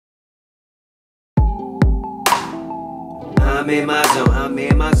I'm in my zone, I'm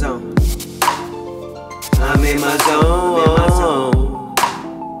in my zone. I'm in my zone.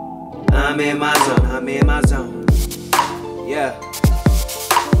 I'm in my zone, I'm in my zone. Yeah.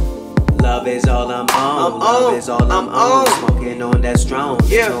 Love is all I'm on. Love is all I'm on. Smoking on that strong.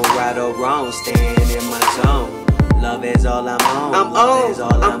 Yeah. No right or wrong. Staying in my zone. Love is all I'm on. Love is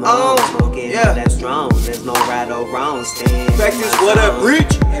all I'm on. Smoking on that strong. There's no right or wrong. Staying practice what I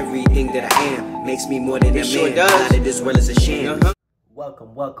preach. Everything that I am makes me more than a man. Not that this world is a sham.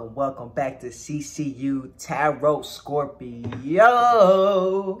 Welcome, welcome, welcome back to CCU Tarot Scorpio.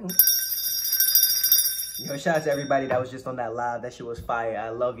 Yo, shout out to everybody that was just on that live. That shit was fire. I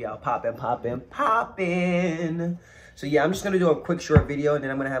love y'all. Poppin'. So yeah, I'm just gonna do a quick short video and then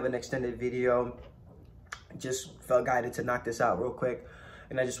I'm gonna have an extended video. Just felt guided to knock this out real quick.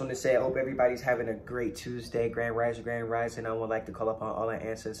 And I just want to say, I hope everybody's having a great Tuesday. Grand Rising. I would like to call upon all our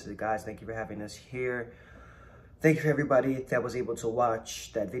ancestors. Guys, thank you for having us here. Thank you for everybody that was able to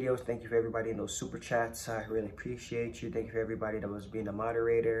watch that video. Thank you for everybody in those super chats. I really appreciate you. Thank you for everybody that was being a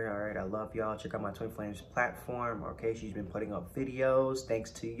moderator. All right, I love y'all. Check out my Twin Flames platform. Okay, she's been putting up videos.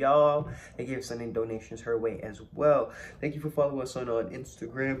 Thanks to y'all. Thank you for sending donations her way as well. Thank you for following us on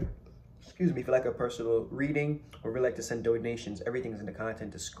Instagram. Excuse me, if you like a personal reading or would like to send donations, everything's in the content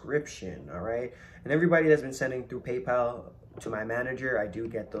description, all right? And everybody that's been sending through PayPal to my manager, I do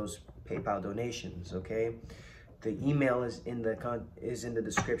get those PayPal donations, okay? The email is in the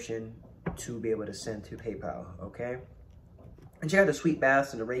description to be able to send to PayPal, okay? And check out the sweet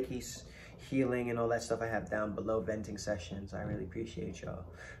baths and the Reiki healing and all that stuff I have down below, venting sessions. I really appreciate y'all.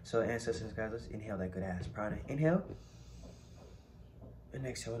 So ancestors, guys, let's inhale that good ass prana. Inhale. And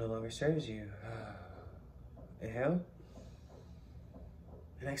exhale no longer serves you. Inhale.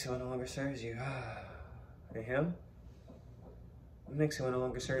 And exhale no longer serves you. Inhale. And exhale no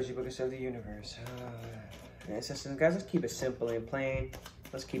longer serves you, but can serve the universe. Ancestors, guys, let's keep it simple and plain.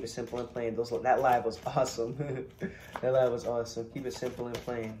 Let's keep it simple and plain. That live was awesome. That live was awesome. Keep it simple and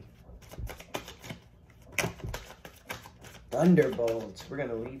plain. Thunderbolts. We're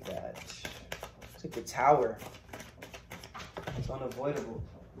gonna leave that. It's like the tower. It's unavoidable.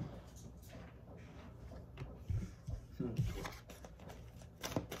 2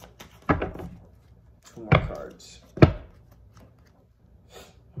 more cards.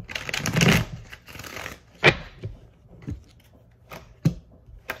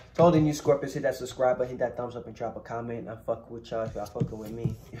 Told you Scorpios, hit that subscribe button, hit that thumbs up, and drop a comment. I fuck with y'all if y'all fucking with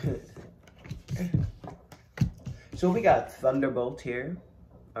me. So we got Thunderbolt here.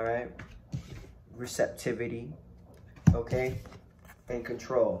 Alright. Receptivity. Okay, and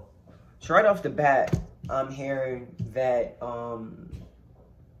control. So right off the bat, I'm hearing that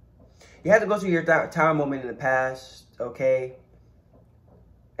you had to go through your tower moment in the past. Okay,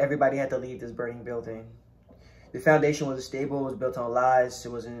 everybody had to leave this burning building. The foundation wasn't stable. It was built on lies.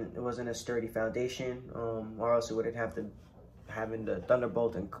 It wasn't a sturdy foundation, or else it wouldn't have to having the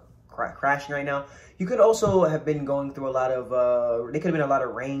thunderbolt and crashing right now. You could also have been going through a lot of there could have been a lot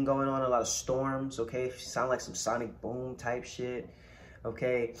of rain going on, a lot of storms. Okay, sound like some sonic boom type shit.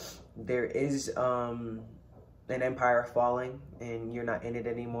 Okay, there is an empire falling and you're not in it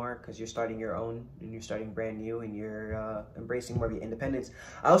anymore because you're starting your own and you're starting brand new and you're embracing more of your independence.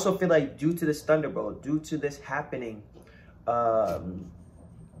 I also feel like due to this thunderbolt, due to this happening,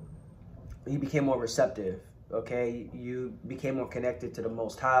 you became more receptive. Okay, you became more connected to the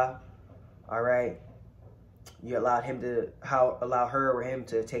Most High. All right, you allowed him to allow her or him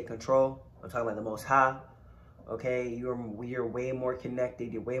to take control. I'm talking about the Most High. Okay, you're way more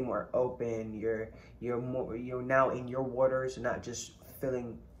connected. You're way more open. You're now in your waters, not just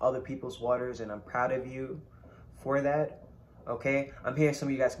filling other people's waters. And I'm proud of you for that. Okay, I'm hearing some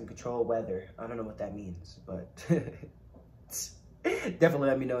of you guys can control weather. I don't know what that means, but. Definitely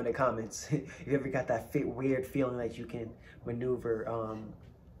let me know in the comments if you ever got that weird feeling that you can maneuver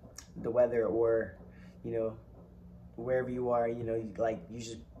the weather, or you know, wherever you are, you know,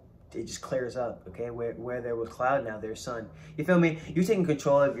 it just clears up. Okay, where there was cloud, now there's sun. You feel me? You're taking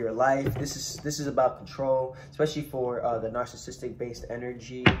control of your life. This is about control, especially for the narcissistic based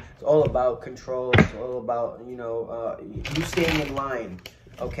energy. It's all about control. It's all about, you know, you staying in line.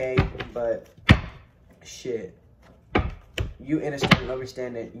 Okay, but shit. You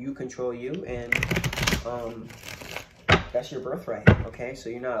understand that you control you, and that's your birthright. Okay, so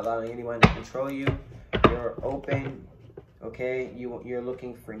you're not allowing anyone to control you. You're open. Okay, you're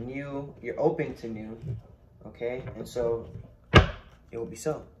looking for new. You're open to new. Okay, and so it will be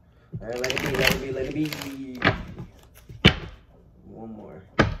so. All right, let it be. Let it be. Let it be. One more.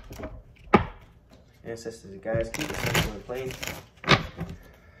 Ancestors, guys, keep it simple and plain.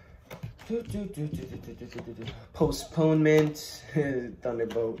 Postponement.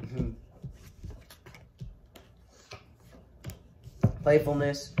 Thunderbolt.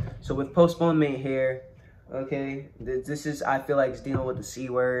 Playfulness. So with postponement here, okay, this is, I feel like it's dealing with the C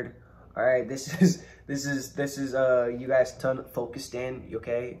word. All right, this is you guys focused in,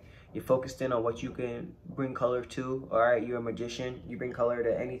 okay? You're focused in on what you can bring color to. All right, you're a magician. You bring color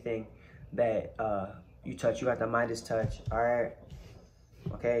to anything that you touch. You got the Midas touch. All right,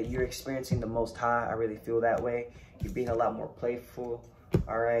 okay. You're experiencing the Most High. I really feel that way. You're being a lot more playful.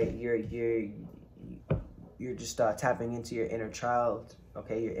 All right, you're just tapping into your inner child.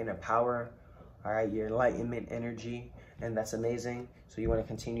 Okay, your inner power. All right, your enlightenment energy, and that's amazing. So you want to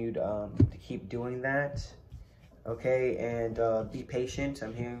continue to keep doing that. Okay, and be patient.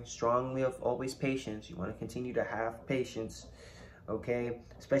 I'm hearing strongly of always patience. You want to continue to have patience, okay?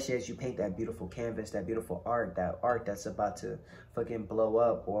 Especially as you paint that beautiful canvas, that beautiful art, that art that's about to fucking blow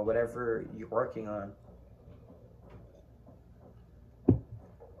up, or whatever you're working on.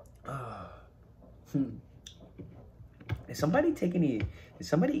 Did somebody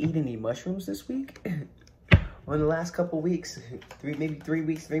eat any mushrooms this week? Or in the last couple weeks? Maybe 3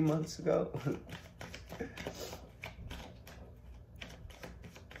 weeks, 3 months ago?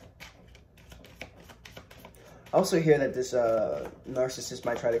 I also hear that this narcissist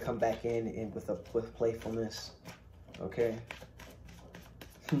might try to come back in with playfulness. Okay.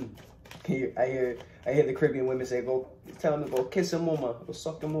 I hear the Caribbean women say, "Go tell him to go kiss your mama, go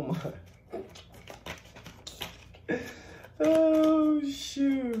suck your mama." Oh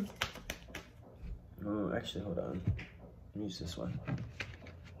shoot. Oh, actually, hold on. Let me use this one.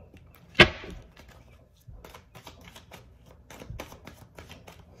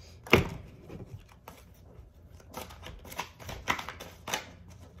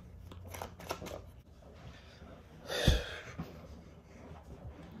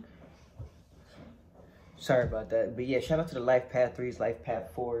 Sorry about that. But yeah, shout out to the Life Path 3s, Life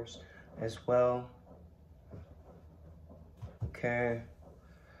Path 4s as well. Okay.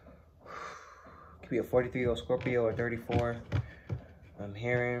 Could be a 43-year-old Scorpio or 34. I'm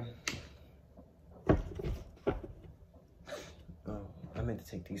hearing. Oh, I meant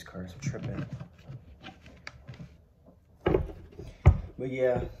to take these cards. I'm tripping. But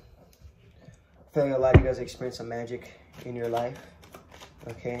yeah, I feel like a lot of you guys experience some magic in your life.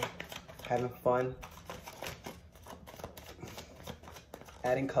 Okay. Having fun.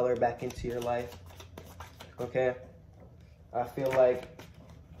 Adding color back into your life. Okay. I feel like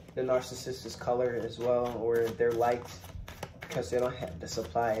the narcissist is color as well, or they're light, because they don't have the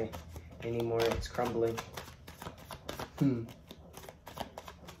supply anymore. It's crumbling.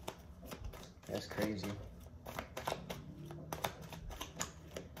 That's crazy.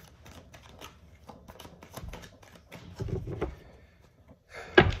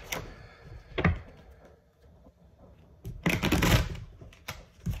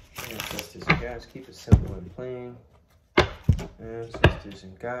 Ancestors and guys, keep it simple and plain. Ancestors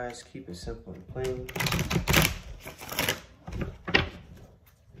and guys, keep it simple and plain.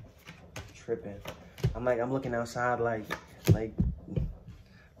 Tripping. I'm looking outside like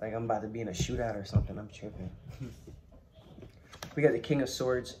I'm about to be in a shootout or something. I'm tripping. We got the King of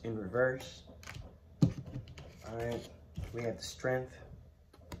Swords in reverse. All right. We have the Strength.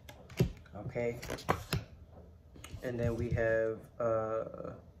 Okay. And then we have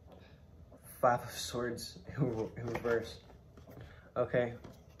Five of Swords in reverse. Okay.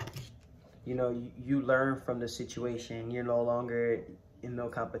 You know, you learn from the situation. You're no longer in no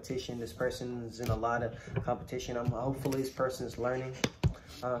competition. This person's in a lot of competition. Hopefully this person's learning.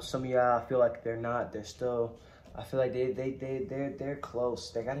 Some of y'all, I feel like they're not. They're still, I feel like they're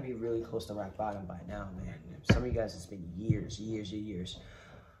close. They gotta be really close to rock bottom by now, man. Some of you guys, it's been years.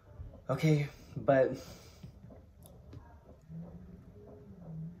 Okay, but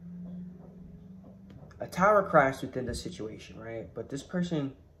a tower crashed within the situation, right? But this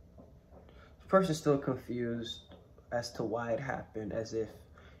person's still confused as to why it happened, as if,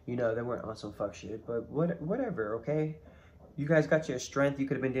 you know, they weren't on some fuck shit. But whatever, okay? You guys got your strength. You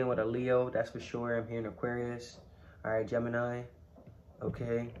could have been dealing with a Leo, that's for sure. I'm hearing Aquarius. All right, Gemini.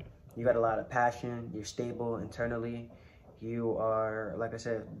 Okay. You got a lot of passion. You're stable internally. You are, like I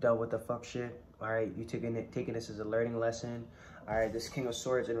said, done with the fuck shit. All right, you taking this as a learning lesson. All right, this King of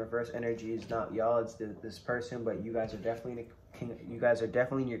Swords in reverse energy is not y'all. It's this person, but you guys are definitely you guys are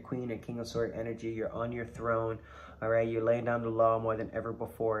definitely in your Queen and King of Swords energy. You're on your throne. All right, you're laying down the law more than ever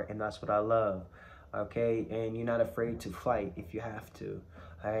before, and that's what I love. Okay, and you're not afraid to fight if you have to.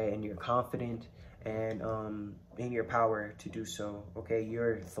 All right, and you're confident and in your power to do so. Okay,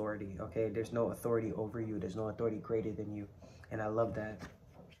 your authority. Okay, there's no authority over you. There's no authority greater than you, and I love that.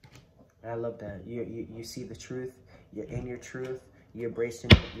 I love that. You see the truth. You're in your truth. You're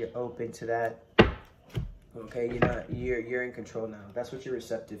embracing it. You're open to that. Okay, you're in control now. That's what you're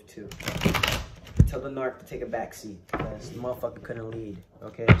receptive to. Tell the narc to take a back seat, because the motherfucker couldn't lead.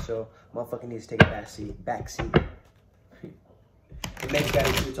 Okay, so motherfucker needs to take a back seat. Immense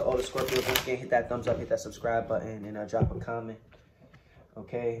gratitude to all the Scorpios. Once again, hit that thumbs up, hit that subscribe button, and drop a comment.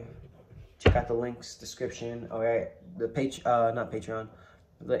 Okay, check out the links, description. All right, the not Patreon,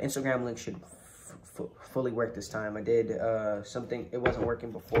 the Instagram link should fully work this time. I did something, it wasn't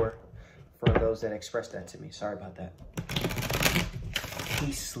working before, for those that expressed that to me. Sorry about that.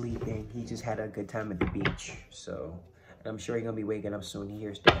 He's sleeping. He just had a good time at the beach. So, and I'm sure he's gonna be waking up soon. He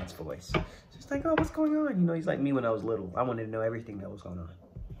hears Dad's voice. Just like, oh, what's going on? You know, he's like me when I was little. I wanted to know everything that was going on.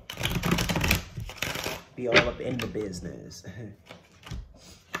 Be all up in the business.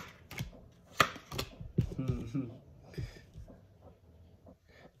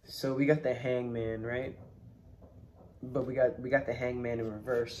 So we got the Hangman, right? But we got the Hangman in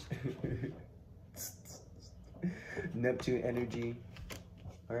reverse. Neptune energy.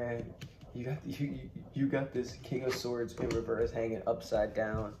 All right, you got this King of Swords in reverse hanging upside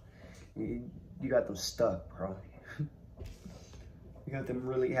down. You got them stuck, bro. You got them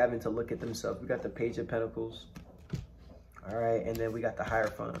really having to look at themselves. We got the Page of Pentacles. All right, and then we got the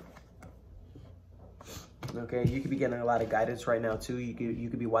Hierophant. Okay, you could be getting a lot of guidance right now too. You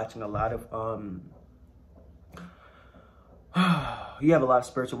could be watching a lot of you have a lot of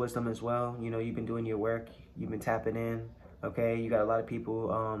spiritual wisdom as well. You know, you've been doing your work. You've been tapping in. Okay, you got a lot of people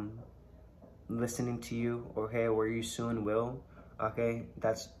listening to you. Okay, or you soon will. Okay,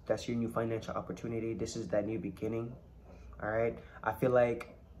 that's your new financial opportunity. This is that new beginning. All right, I feel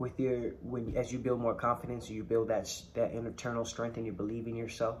like with as you build more confidence, you build that internal strength, and you believe in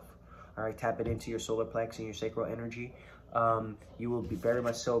yourself. All right, tap it into your solar plex and your sacral energy. You will be very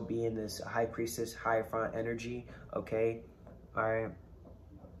much so be in this High Priestess, Hierophant energy. Okay, all right,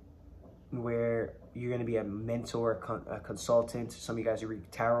 where you're going to be a mentor, a consultant. Some of you guys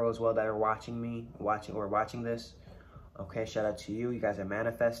read tarot as well that are watching this. Okay, shout out to you. You guys are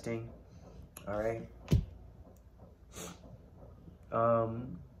manifesting. All right.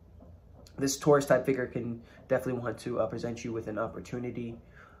 This Taurus type figure can definitely want to present you with an opportunity.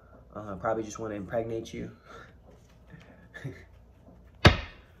 Probably just want to impregnate you.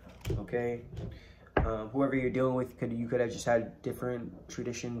 Okay. Whoever you're dealing with, you could have just had different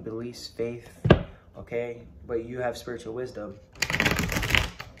tradition, beliefs, faith. Okay, but you have spiritual wisdom.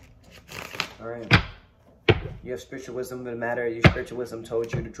 All right, you have spiritual wisdom. No matter, your spiritual wisdom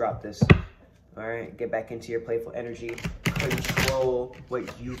told you to drop this. All right, get back into your playful energy. Control what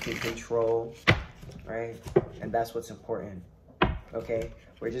you can control. All right, and that's what's important. Okay,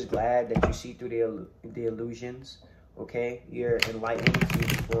 we're just glad that you see through the illusions. Okay, you're enlightened,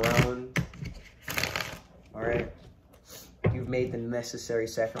 you've grown. All right, you've made the necessary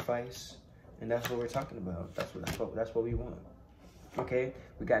sacrifice. And that's what we're talking about. That's what we want. Okay,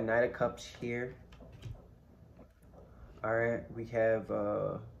 we got Knight of Cups here. All right, we have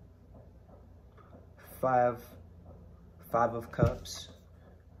five of Cups.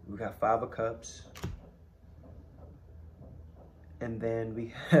 We got 5 of Cups, and then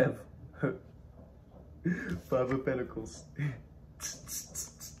we have 5 of Pentacles.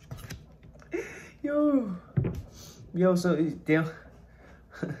 Yo, so they're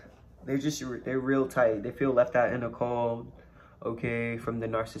real tight. They feel left out in the cold. Okay, from the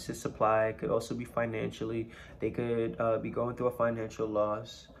narcissist supply. It could also be financially. They could be going through a financial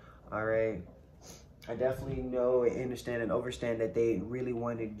loss. All right, I definitely know and understand and understand that they really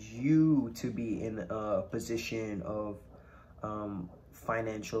wanted you to be in a position of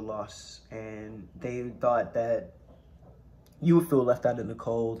financial loss, and they thought that you would feel left out in the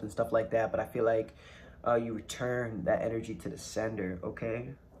cold and stuff like that. But I feel like you return that energy to the sender.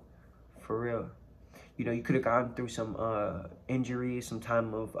 Okay, for real. You know, you could have gone through some injuries, some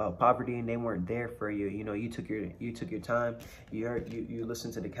time of poverty, and they weren't there for you. You know, you took your time. You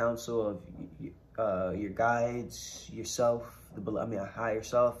listened to the counsel of your guides, yourself, a higher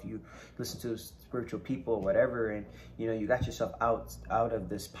self. You listen to spiritual people, whatever, and you know, you got yourself out of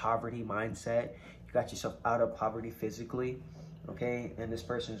this poverty mindset. You got yourself out of poverty physically. Okay, and this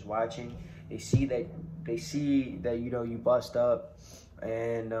person is watching. They see that you know you bust up.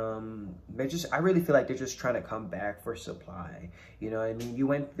 And I really feel like they're just trying to come back for supply. You know what I mean? You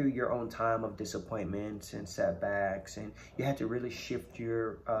went through your own time of disappointments and setbacks, and you had to really shift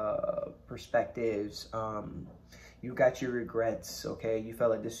your perspectives. You got your regrets, okay? You felt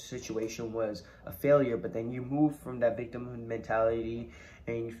like this situation was a failure, but then you moved from that victim mentality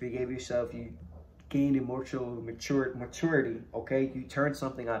and you forgave yourself. You gain emotional maturity, okay? You turn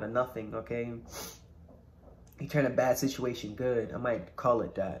something out of nothing, okay? You turn a bad situation good. I might call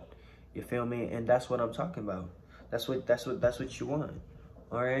it that. You feel me? And that's what I'm talking about. That's what you want.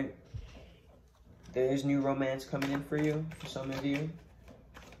 All right? There's new romance coming in for you, for some of you.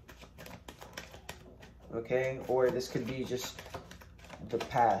 Okay? Or this could be just the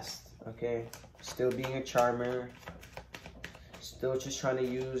past, okay? Still being a charmer. Still just trying to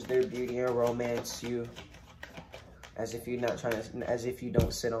use their beauty and romance you. As if you're not trying to, as if you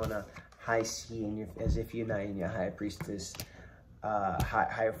don't sit on a high C, and as if you're not in your high priestess,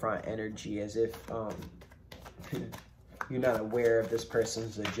 high front energy, as if you're not aware of this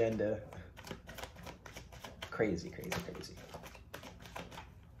person's agenda. Crazy, crazy, crazy.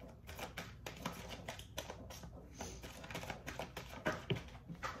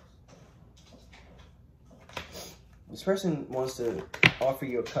 This person wants to offer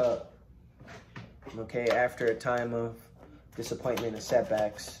you a cup, okay, after a time of disappointment and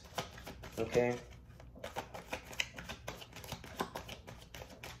setbacks, okay?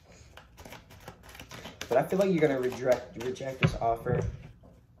 But I feel like you're going to reject this offer,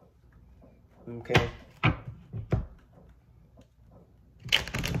 okay?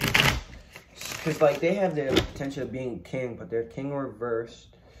 Because, like, they have the potential of being king, but they're king reversed.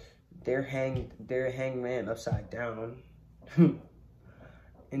 They're hangman upside down. And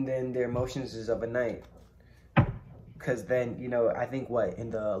then their emotions is of a knight. Because then, you know, I think what, in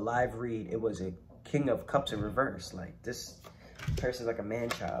the live read, it was a king of cups in reverse. Like, this person's like a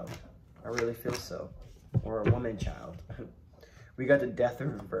man-child. I really feel so. Or a woman-child. We got the death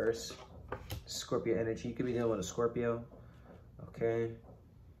in reverse. Scorpio energy. You could be dealing with a Scorpio. Okay.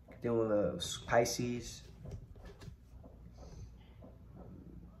 Dealing with a Pisces.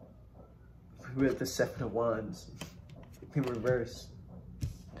 We have the Seven of Wands in reverse.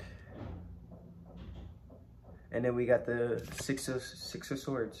 And then we got the Six of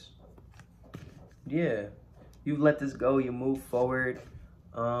Swords. Yeah. You let this go, you move forward.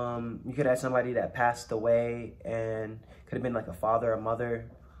 You could have somebody that passed away and could have been like a father or mother.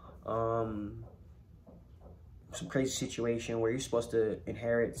 Some crazy situation where you're supposed to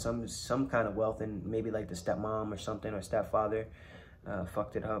inherit some kind of wealth, and maybe like the stepmom or something, or stepfather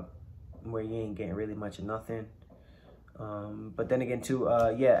fucked it up, where you ain't getting really much of nothing. But then again too,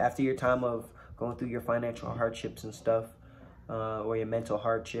 yeah, after your time of going through your financial hardships and stuff, or your mental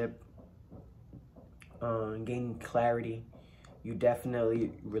hardship, gaining clarity, you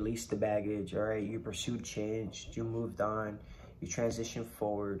definitely released the baggage, all right? You pursued change, you moved on, you transitioned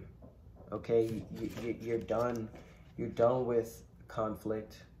forward, okay? You're done. You're done with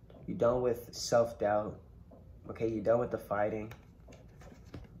conflict. You're done with self-doubt, okay? You're done with the fighting,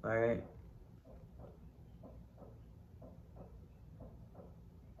 all right?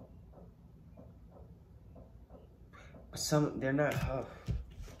 They're not,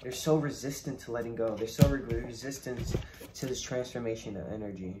 they're so resistant to letting go. They're so resistant to this transformation of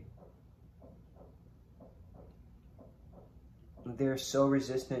energy. They're so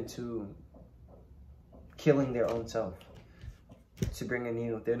resistant to killing their own self to bring a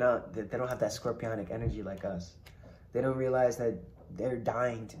new. They don't have that scorpionic energy like us. They don't realize that they're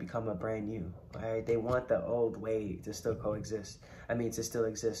dying to become a brand new. All right, they want the old way to still coexist. I mean, to still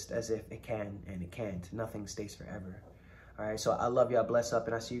exist as if it can, and it can't. Nothing stays forever. All right, so I love y'all. Bless up,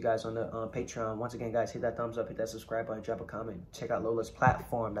 and I'll see you guys on the Patreon. Once again, guys, hit that thumbs up, hit that subscribe button, drop a comment. Check out Lola's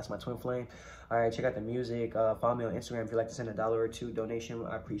platform. That's my twin flame. All right, check out the music. Follow me on Instagram if you'd like to send $1 or $2 donation.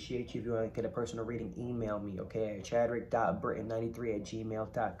 I appreciate you. If you want to get a personal reading, email me, okay?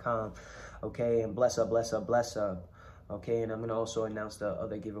 chadrick.britton93@gmail.com, okay? And bless up, bless up, bless up. Okay, and I'm gonna also announce the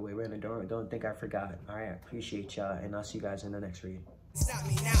other giveaway. Don't think I forgot. All right, I appreciate y'all, and I'll see you guys in the next read. Stop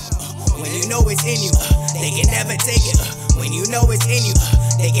me now. When you know it's in you, they can never take it. When you know it's in you,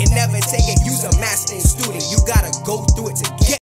 they can never take it. You's a master student. You gotta go through it to